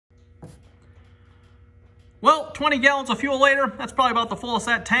Well, 20 gallons of fuel later, that's probably about the fullest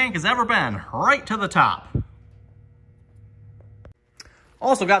that tank has ever been, right to the top.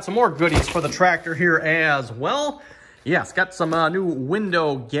 Also got some more goodies for the tractor here as well. Yes, got some new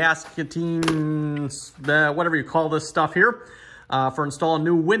window gasketings, whatever you call this stuff here, for installing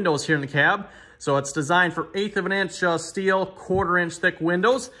new windows here in the cab. So it's designed for 1/8 of an inch steel, 1/4 inch thick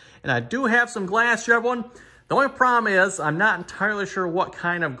windows. And I do have some glass here, everyone. The only problem is I'm not entirely sure what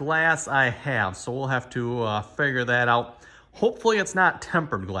kind of glass I have. So we'll have to figure that out. Hopefully it's not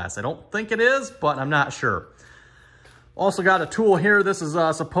tempered glass. I don't think it is, but I'm not sure. Also got a tool here. This is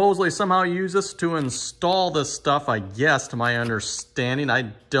supposedly somehow you use this to install this stuff, I guess, to my understanding.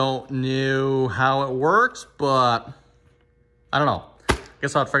 I don't know how it works, but I don't know.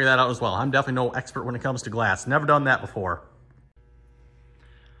 Guess I'll figure that out as well. I'm definitely no expert when it comes to glass. Never done that before.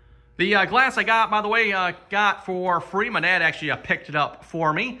 The glass I got, by the way, got for free. My dad actually picked it up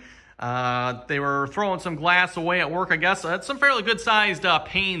for me. They were throwing some glass away at work, I guess. It's some fairly good-sized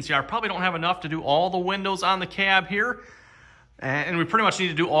panes here. I probably don't have enough to do all the windows on the cab here. And we pretty much need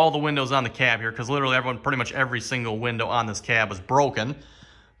to do all the windows on the cab here because literally pretty much every single window on this cab is broken.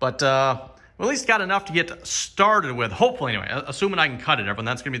 But we at least got enough to get started with, hopefully anyway, assuming I can cut it, everyone.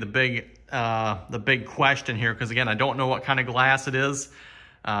 That's going to be the big question here because, again, I don't know what kind of glass it is.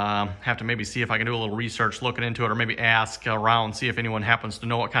 Have to maybe see if I can do a little research looking into it or maybe ask around, see if anyone happens to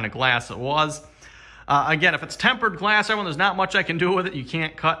know what kind of glass it was. Again, if it's tempered glass, everyone, there's not much I can do with it. You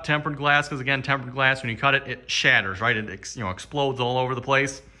can't cut tempered glass because, again, tempered glass, when you cut it, it shatters, right? It explodes all over the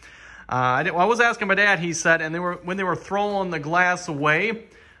place. I was asking my dad, he said, and when they were throwing the glass away,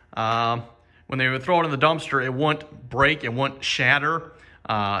 when they would throw it in the dumpster, it wouldn't break, it wouldn't shatter.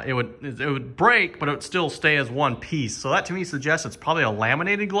 It would break, but it would still stay as one piece. So that to me suggests it's probably a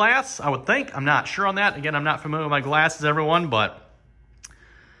laminated glass, I would think. I'm not sure on that. Again, I'm not familiar with my glasses, everyone, but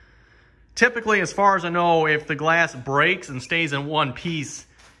typically, as far as I know, if the glass breaks and stays in one piece,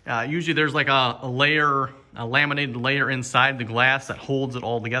 usually there's like a laminated layer inside the glass that holds it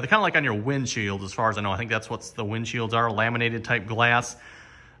all together. Kind of like on your windshield, as far as I know. I think that's what the windshields are, laminated type glass.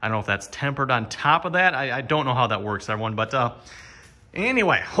 I don't know if that's tempered on top of that. I don't know how that works, everyone, but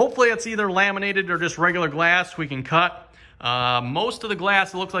anyway, hopefully it's either laminated or just regular glass we can cut. Most of the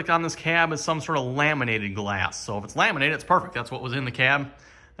glass it looks like on this cab is some sort of laminated glass. So if it's laminated, it's perfect. That's what was in the cab.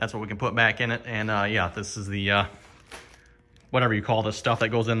 That's what we can put back in it. And yeah, this is the, whatever you call this stuff that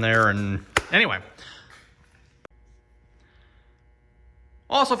goes in there. And anyway.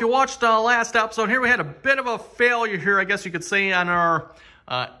 Also, if you watched the last episode here, we had a bit of a failure here, I guess you could say, on our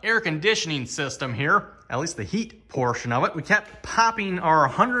air conditioning system here. At least the heat portion of it. We kept popping our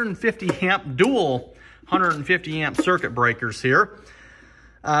 150 amp dual 150 amp circuit breakers here.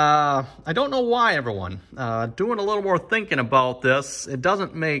 I don't know why, everyone. Doing a little more thinking about this, it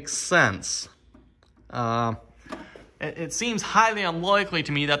doesn't make sense. It seems highly unlikely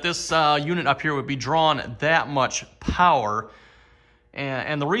to me that this unit up here would be drawing that much power.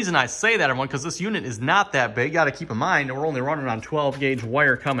 And the reason I say that, everyone, because this unit is not that big. You got to keep in mind, we're only running on 12 gauge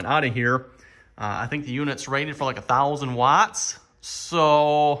wire coming out of here. I think the unit's rated for like 1,000 watts.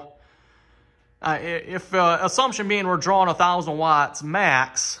 So if assumption being we're drawing 1,000 watts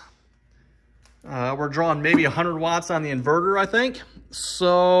max, we're drawing maybe 100 watts on the inverter, I think.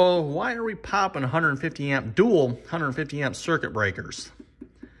 So why are we popping 150 amp dual 150 amp circuit breakers?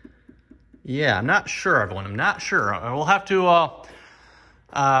 Yeah, I'm not sure, everyone. I'm not sure. We'll have to...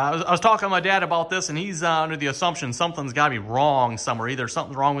 I was talking to my dad about this, and he's under the assumption something's got to be wrong somewhere. Either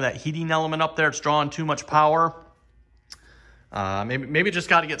something's wrong with that heating element up there. It's drawing too much power. Maybe it just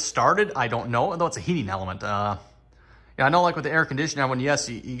got to get started. I don't know. Although it's a heating element. Yeah, I know, like with the air conditioner, when yes,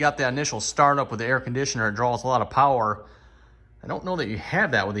 you got that initial startup with the air conditioner, it draws a lot of power. I don't know that you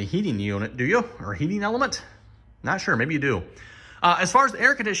have that with the heating unit, do you? Or heating element? Not sure. Maybe you do. As far as the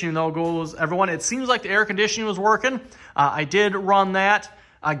air conditioning, though, goes, everyone, it seems like the air conditioning was working. I did run that.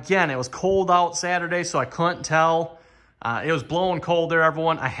 Again, it was cold out Saturday, so I couldn't tell. It was blowing cold there,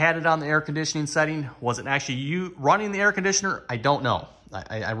 everyone. I had it on the air conditioning setting. Was it actually you running the air conditioner? I don't know.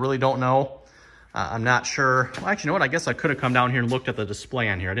 I really don't know. I'm not sure. Well, actually, you know what? I guess I could have come down here and looked at the display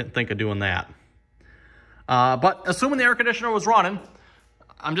on here. I didn't think of doing that. But assuming the air conditioner was running,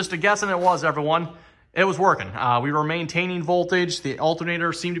 I'm just guessing it was, everyone. It was working. We were maintaining voltage. The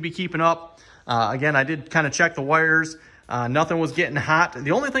alternator seemed to be keeping up. Again, I did kind of check the wires. Nothing was getting hot.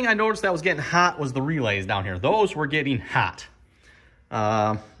 The only thing I noticed that was getting hot was the relays down here. Those were getting hot.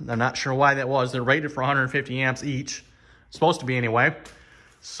 I'm not sure why that was. They're rated for 150 amps each. Supposed to be anyway.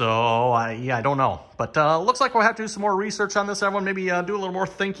 So, yeah, I don't know. But looks like we'll have to do some more research on this, everyone. Maybe do a little more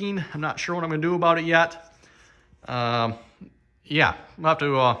thinking. I'm not sure what I'm going to do about it yet. Yeah,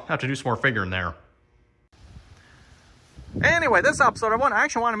 we'll have to do some more figuring there. Anyway, this episode, I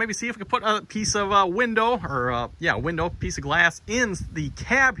actually want to maybe see if we could put a piece of window, or piece of glass in the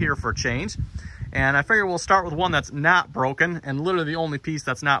cab here for a change. And I figure we'll start with one that's not broken, and literally the only piece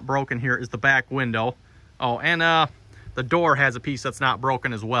that's not broken here is the back window. Oh, and the door has a piece that's not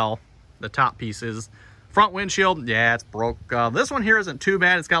broken as well. The top piece is. Front windshield, yeah, it's broke. This one here isn't too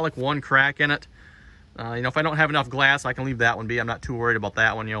bad. It's got like one crack in it. You know, if I don't have enough glass, I can leave that one be. I'm not too worried about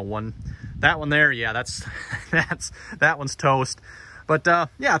that one. You know, that one there, yeah, that's that one's toast. But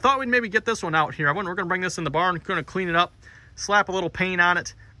yeah, I thought we'd maybe get this one out here. We're gonna bring this in the barn, gonna clean it up, slap a little paint on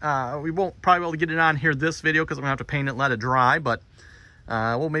it. We won't probably be able to get it on here this video because I'm gonna have to paint it and let it dry, but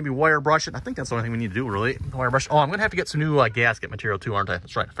we'll maybe wire brush it. I think that's the only thing we need to do, really. Wire brush. Oh, I'm gonna have to get some new gasket material too, aren't I?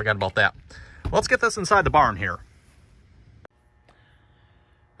 That's right, I forgot about that. Well, let's get this inside the barn here.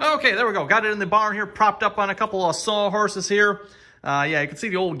 Okay, there we go. Got it in the barn here, propped up on a couple of sawhorses here. Yeah, you can see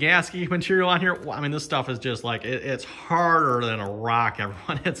the old gasket material on here. Well, I mean, this stuff is just like, it's harder than a rock,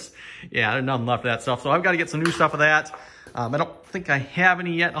 everyone. Yeah, there's nothing left of that stuff. So I've got to get some new stuff of that. I don't think I have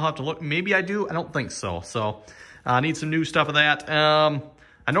any yet. I'll have to look. Maybe I do. I don't think so. So I need some new stuff of that.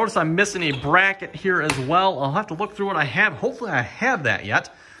 I noticed I'm missing a bracket here as well. I'll have to look through what I have. Hopefully I have that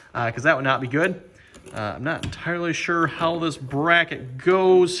yet, because that would not be good. I'm not entirely sure how this bracket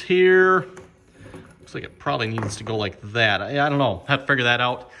goes here. Looks like it probably needs to go like that. I don't know. Have to figure that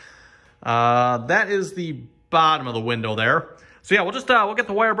out. That is the bottom of the window there. So yeah, we'll get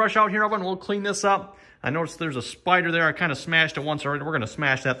the wire brush out here, and we'll clean this up. I noticed there's a spider there. I kind of smashed it once already. We're going to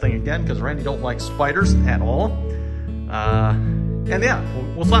smash that thing again because Randy don't like spiders at all. And yeah,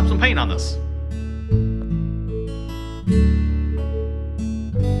 we'll slap some paint on this.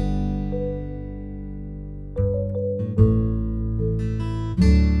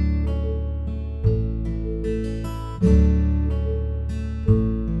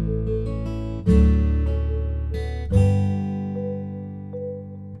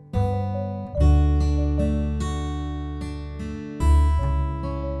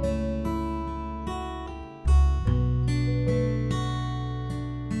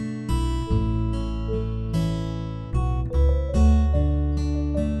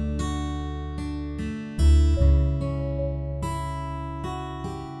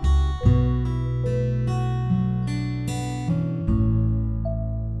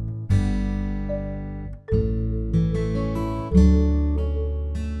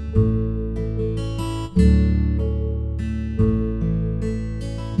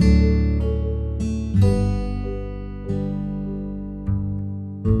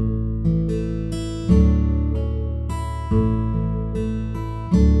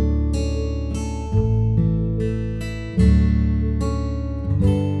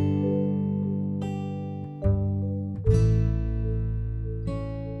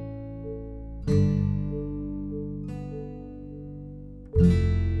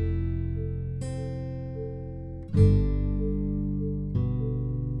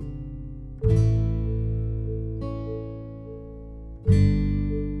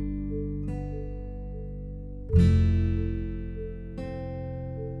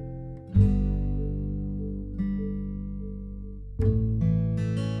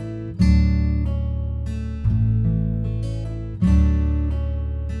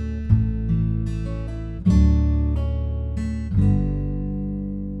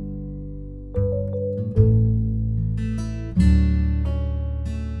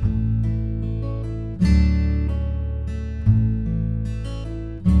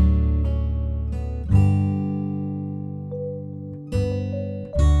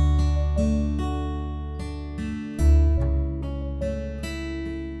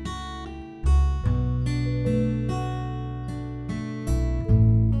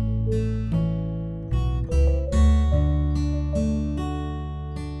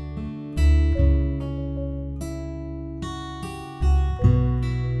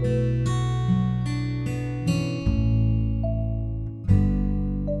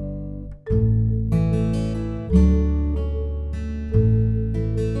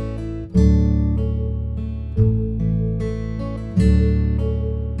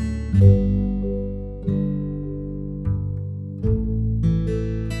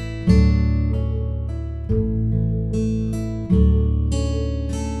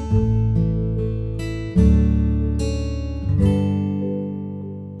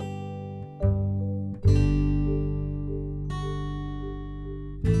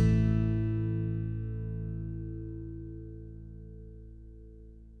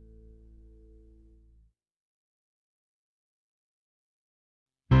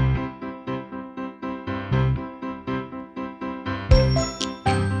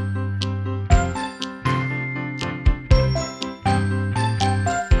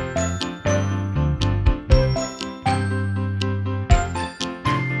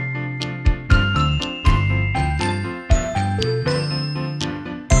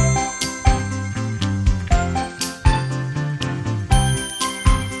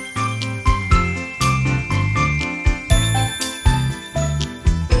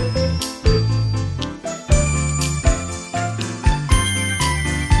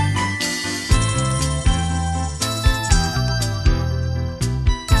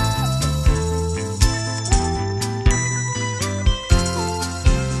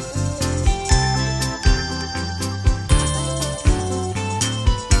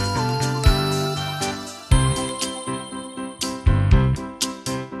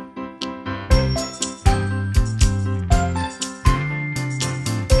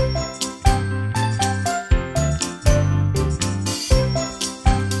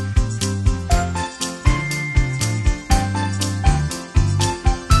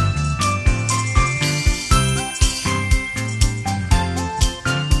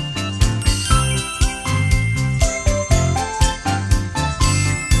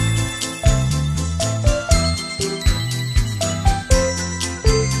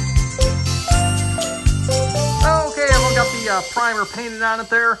 primer painted on it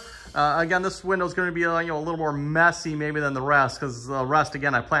there. Again, this window is going to be a little more messy maybe than the rest, because the rest,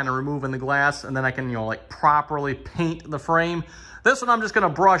 again, I plan on removing the glass, and then I can like properly paint the frame. This one I'm just going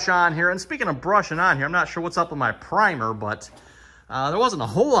to brush on here. And speaking of brushing on here, I'm not sure what's up with my primer, but there wasn't a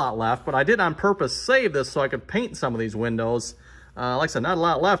whole lot left, but I did on purpose save this so I could paint some of these windows. Like I said, not a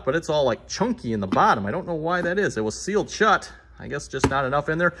lot left, but it's all like chunky in the bottom. I don't know why that is. It was sealed shut. I guess just not enough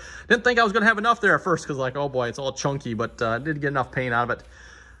in there. Didn't think I was going to have enough there at first, because like, oh boy, it's all chunky, but did get enough paint out of it.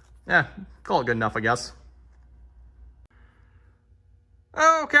 Yeah, call it good enough, I guess.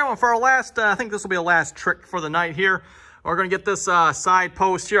 Okay, well, for our last, I think this will be the last trick for the night here. We're going to get this side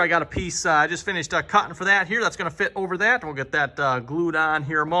post here. I got a piece, I just finished cutting for that here. That's going to fit over that. We'll get that glued on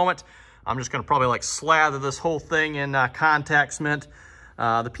here a moment. I'm just going to probably like slather this whole thing in contact cement.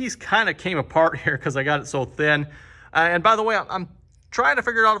 The piece kind of came apart here because I got it so thin. And by the way, I'm trying to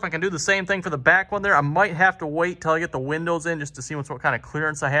figure out if I can do the same thing for the back one there. I might have to wait till I get the windows in just to see what kind of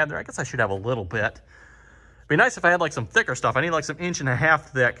clearance I have there. I guess I should have a little bit. It'd be nice if I had like some thicker stuff. I need like some 1.5 inch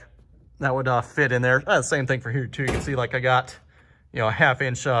thick. That would fit in there. Same thing for here too. You can see like I got, a 1/2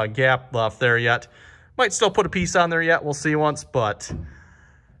 inch gap left there yet. Might still put a piece on there yet. We'll see once, but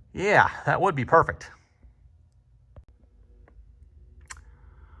yeah, that would be perfect.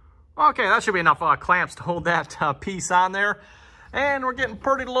 Okay, that should be enough clamps to hold that piece on there. And we're getting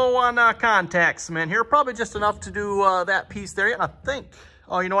pretty low on contact cement here. Probably just enough to do that piece there yet. And I think,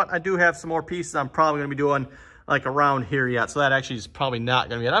 oh, you know what? I do have some more pieces I'm probably going to be doing like around here yet. So that actually is probably not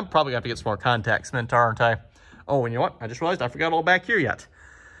going to be it. I'm probably going to have to get some more contact cement, aren't I? Oh, and you know what? I just realized I forgot all back here yet.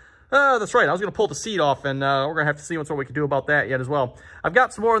 That's right. I was going to pull the seat off, and we're going to have to see what we can do about that yet as well. I've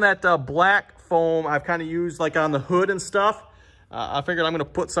got some more of that black foam I've kind of used like on the hood and stuff. I figured I'm going to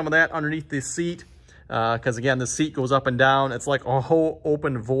put some of that underneath the seat because, again, the seat goes up and down. It's like a whole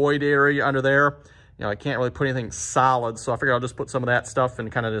open void area under there. I can't really put anything solid, so I figured I'll just put some of that stuff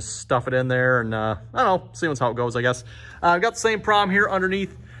and kind of just stuff it in there and, I don't know, see how it goes, I guess. I've got the same problem here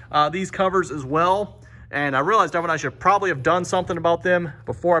underneath these covers as well. And I realized I should probably have done something about them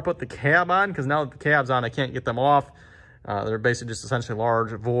before I put the cab on, because now that the cab's on, I can't get them off. They're basically just essentially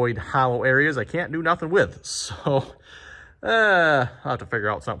large, void, hollow areas I can't do nothing with. So I'll have to figure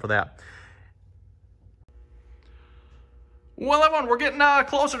out something for that. Well, everyone, we're getting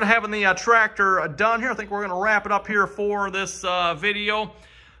closer to having the tractor done here. I think we're going to wrap it up here for this video.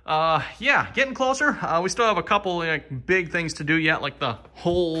 Yeah, getting closer. We still have a couple big things to do yet, like the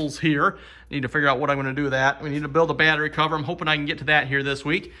holes here. Need to figure out what I'm going to do with that. We need to build a battery cover. I'm hoping I can get to that here this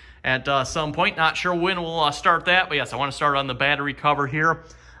week at some point. Not sure when we'll start that, but yes, I want to start on the battery cover here.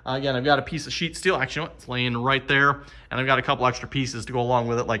 Again, I've got a piece of sheet steel. Actually, it's laying right there. And I've got a couple extra pieces to go along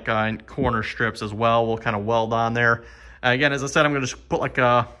with it, like corner strips as well. We'll kind of weld on there. Again, as I said, I'm going to just put like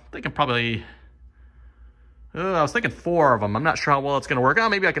I think probably... I was thinking 4 of them. I'm not sure how well it's going to work.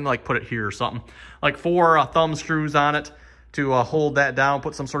 Maybe I can like put it here or something. Like 4 thumb screws on it to hold that down,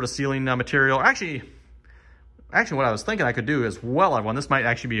 put some sort of sealing material. Actually, what I was thinking I could do as well, everyone, this might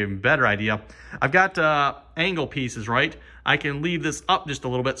actually be a better idea. I've got angle pieces, right? I can leave this up just a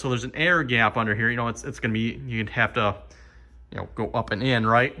little bit so there's an air gap under here. It's going to be, you'd have to, go up and in,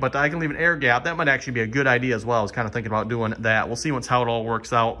 right? But I can leave an air gap. That might actually be a good idea as well. I was kind of thinking about doing that. We'll see how it all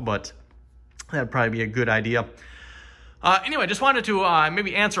works out, but that'd probably be a good idea. Anyway, just wanted to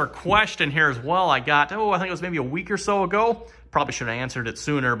maybe answer a question here as well. I got, I think it was maybe a week or so ago. Probably should have answered it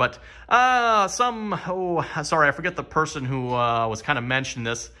sooner, but sorry, I forget the person who was kind of mentioning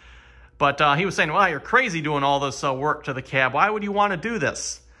this. But he was saying, well, you're crazy doing all this work to the cab. Why would you want to do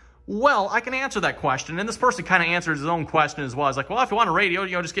this? Well, I can answer that question. And this person kind of answered his own question as well. He's like, well, if you want a radio,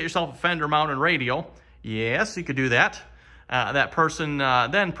 just get yourself a fender mounted radio. Yes, you could do that. That person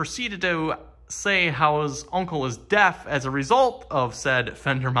then proceeded to say how his uncle is deaf as a result of said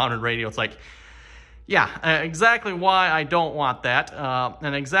fender mounted radio. It's like, yeah, exactly why I don't want that,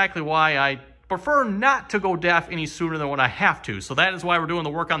 and exactly why I prefer not to go deaf any sooner than when I have to. So that is why we're doing the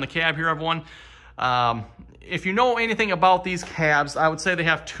work on the cab here, everyone. If you know anything about these cabs, I would say they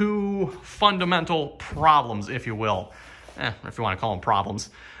have 2 fundamental problems, if you will. If you want to call them problems.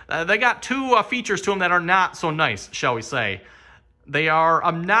 They got 2 features to them that are not so nice, shall we say. They are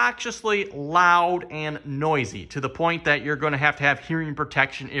obnoxiously loud and noisy, to the point that you're going to have hearing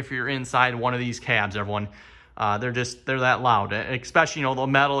protection if you're inside one of these cabs, everyone. They're that loud, especially, the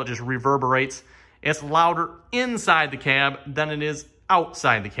metal, it just reverberates. It's louder inside the cab than it is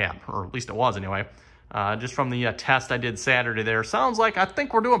outside the cab, or at least it was anyway. Just from the test I did Saturday there, sounds like I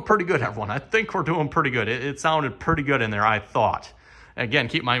think we're doing pretty good, everyone. I think we're doing pretty good. It sounded pretty good in there, I thought. Again,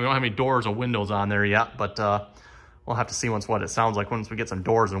 keep in mind, we don't have any doors or windows on there yet, but we'll have to see what it sounds like once we get some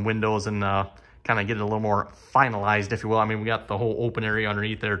doors and windows and kind of get it a little more finalized, if you will. I mean, we got the whole open area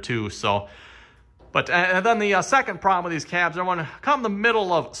underneath there too. So, but and then the second problem with these cabs, everyone, come the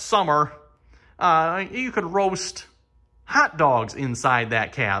middle of summer, you could roast hot dogs inside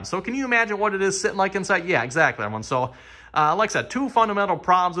that cab. So can you imagine what it is sitting like inside? Yeah, exactly, everyone. So like I said, two fundamental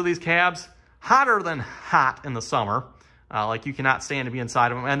problems with these cabs: hotter than hot in the summer, like you cannot stand to be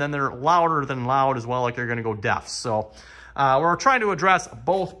inside of them, and then they're louder than loud as well, like they're going to go deaf. So we're trying to address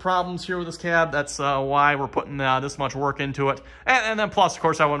both problems here with this cab. That's why we're putting this much work into it. And then plus, of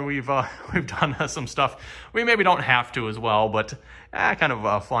course, when we've done some stuff we maybe don't have to as well, but kind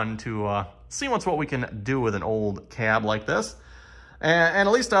of fun to see what we can do with an old cab like this. And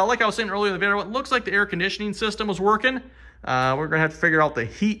at least, like I was saying earlier in the video, it looks like the air conditioning system was working. We're going to have to figure out the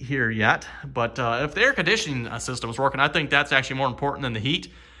heat here yet. But if the air conditioning system is working, I think that's actually more important than the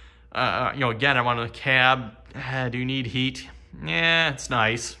heat. Again, I'm on a cab. Do you need heat? Yeah, it's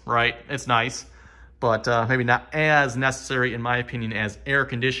nice, right? It's nice. But maybe not as necessary, in my opinion, as air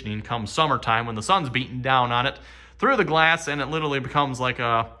conditioning come summertime when the sun's beating down on it through the glass and it literally becomes like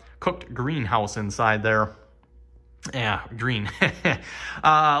a cooked greenhouse inside there. Yeah, green.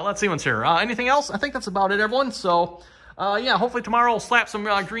 Let's see what's here. Anything else? I think that's about it, everyone. So, yeah, hopefully tomorrow I'll slap some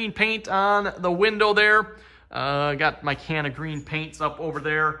green paint on the window there. Got my can of green paints up over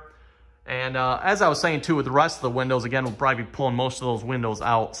there. And as I was saying, too, with the rest of the windows, again, we'll probably be pulling most of those windows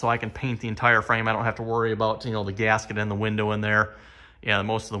out so I can paint the entire frame. I don't have to worry about, the gasket and the window in there. Yeah,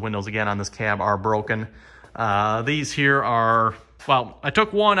 most of the windows, again, on this cab are broken. These here are, well, I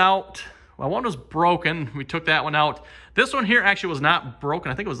took one out. Well, one was broken. We took that one out. This one here actually was not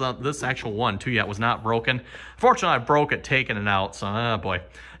broken. I think it was this actual one, too. Yeah, it was not broken. Fortunately, I broke it taking it out, so, oh, boy.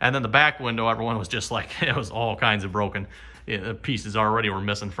 And then the back window, everyone was just like, it was all kinds of broken. The pieces already were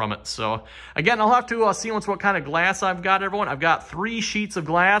missing from it. So, again, I'll have to see what kind of glass I've got, everyone. I've got 3 sheets of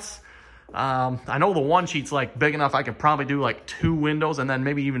glass. I know the one sheet's, like, big enough. I could probably do, like, 2 windows and then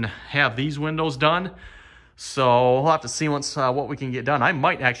maybe even have these windows done. So we'll have to see what we can get done. I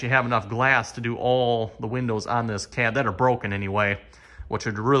might actually have enough glass to do all the windows on this cab that are broken anyway, which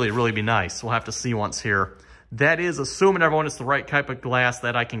would really, really be nice. We'll have to see once here. That is assuming, everyone, it's the right type of glass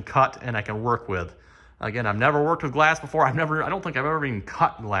that I can cut and I can work with. Again, I've never worked with glass before. I don't think I've ever even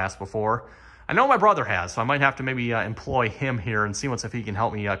cut glass before. I know my brother has, so I might have to maybe employ him here and see if he can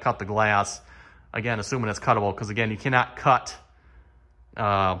help me cut the glass. Again, assuming it's cuttable, because again, you cannot cut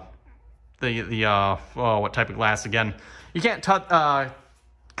what type of glass again? You can't cut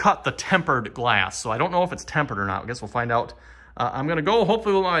the tempered glass, so I don't know if it's tempered or not. I guess we'll find out. I'm gonna go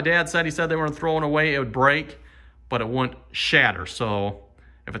hopefully with what my dad said. He said they weren't throwing away, it would break, but it wouldn't shatter. So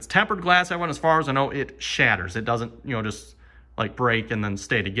if it's tempered glass, everyone, as far as I know, it shatters. It doesn't, just like break and then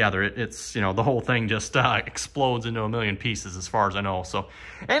stay together. It's, the whole thing just explodes into a million pieces as far as I know. So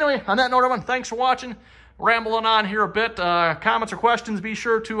anyway, on that note, everyone, thanks for watching. Rambling on here a bit. Comments or questions, be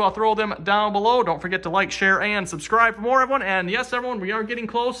sure to throw them down below. Don't forget to like, share, and subscribe for more, everyone. And yes, everyone, we are getting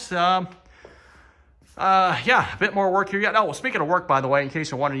close. Yeah, a bit more work here yet. Oh, well, speaking of work, by the way, in case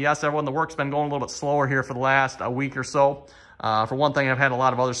you're wondering, yes, everyone, the work's been going a little bit slower here for the last week or so. For one thing, I've had a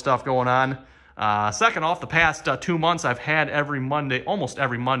lot of other stuff going on. Second off, the past 2 months, I've had almost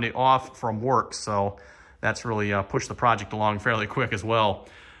every Monday off from work. So that's really pushed the project along fairly quick as well.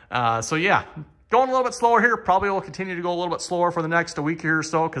 So yeah, going a little bit slower here. Probably will continue to go a little bit slower for the next week here or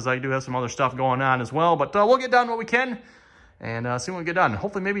so, because I do have some other stuff going on as well. But we'll get done what we can and see what we get done.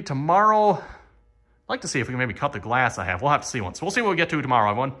 Hopefully maybe tomorrow, I'd like to see if we can maybe cut the glass I have. We'll have to see once. We'll see what we get to tomorrow,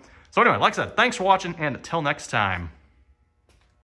 everyone. So anyway, like I said, thanks for watching, and until next time.